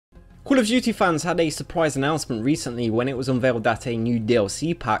Call of Duty fans had a surprise announcement recently when it was unveiled that a new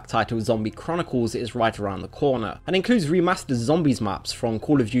DLC pack titled Zombie Chronicles is right around the corner, and includes remastered zombies maps from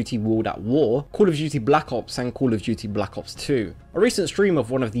Call of Duty World at War, Call of Duty Black Ops and Call of Duty Black Ops 2. A recent stream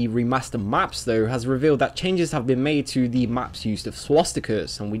of one of the remastered maps though has revealed that changes have been made to the map's use of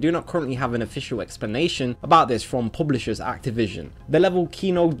swastikas, and we do not currently have an official explanation about this from publishers Activision. The level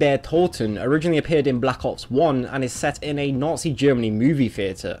Kino der Toten originally appeared in Black Ops 1 and is set in a Nazi Germany movie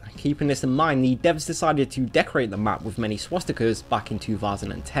theatre. Keeping this in mind, the devs decided to decorate the map with many swastikas back in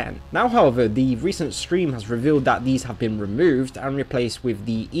 2010. Now however, the recent stream has revealed that these have been removed and replaced with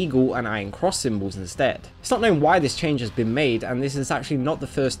the eagle and iron cross symbols instead. It's not known why this change has been made, and this is actually not the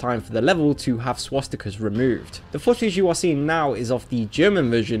first time for the level to have swastikas removed. The footage you are seeing now is of the German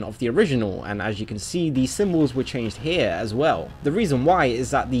version of the original, and as you can see, the symbols were changed here as well. The reason why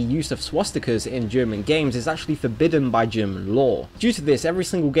is that the use of swastikas in German games is actually forbidden by German law. Due to this, every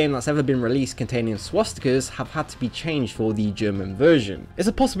single game that's ever been released containing swastikas have had to be changed for the German version. It's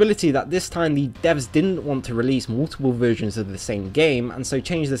a possibility that this time the devs didn't want to release multiple versions of the same game and so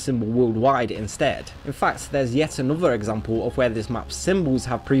changed the symbol worldwide instead. In fact, there's yet another example of where this map's symbols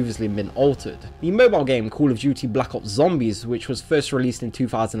have previously been altered. The mobile game Call of Duty Black Ops Zombies, which was first released in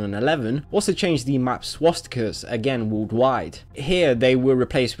 2011, also changed the map's swastikas again worldwide. Here they were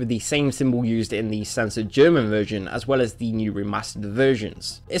replaced with the same symbol used in the censored German version as well as the new remastered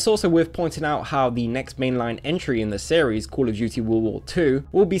versions. It's also worth pointing out how the next mainline entry in the series, Call of Duty World War II,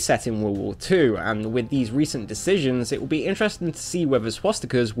 will be set in World War II, and with these recent decisions it will be interesting to see whether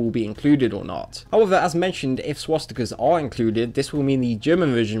swastikas will be included or not. However, as mentioned, if swastikas are included, this will mean the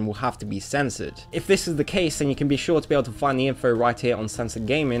German version will have to be censored. If this is the case, then you can be sure to be able to find the info right here on Censored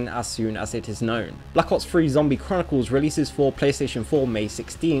Gaming as soon as it is known. Black Ops 3 Zombie Chronicles releases for PlayStation 4 May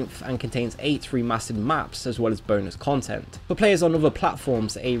 16th and contains 8 remastered maps as well as bonus content. For players on other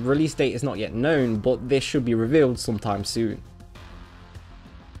platforms, a release date is not yet known, but this should be revealed sometime soon.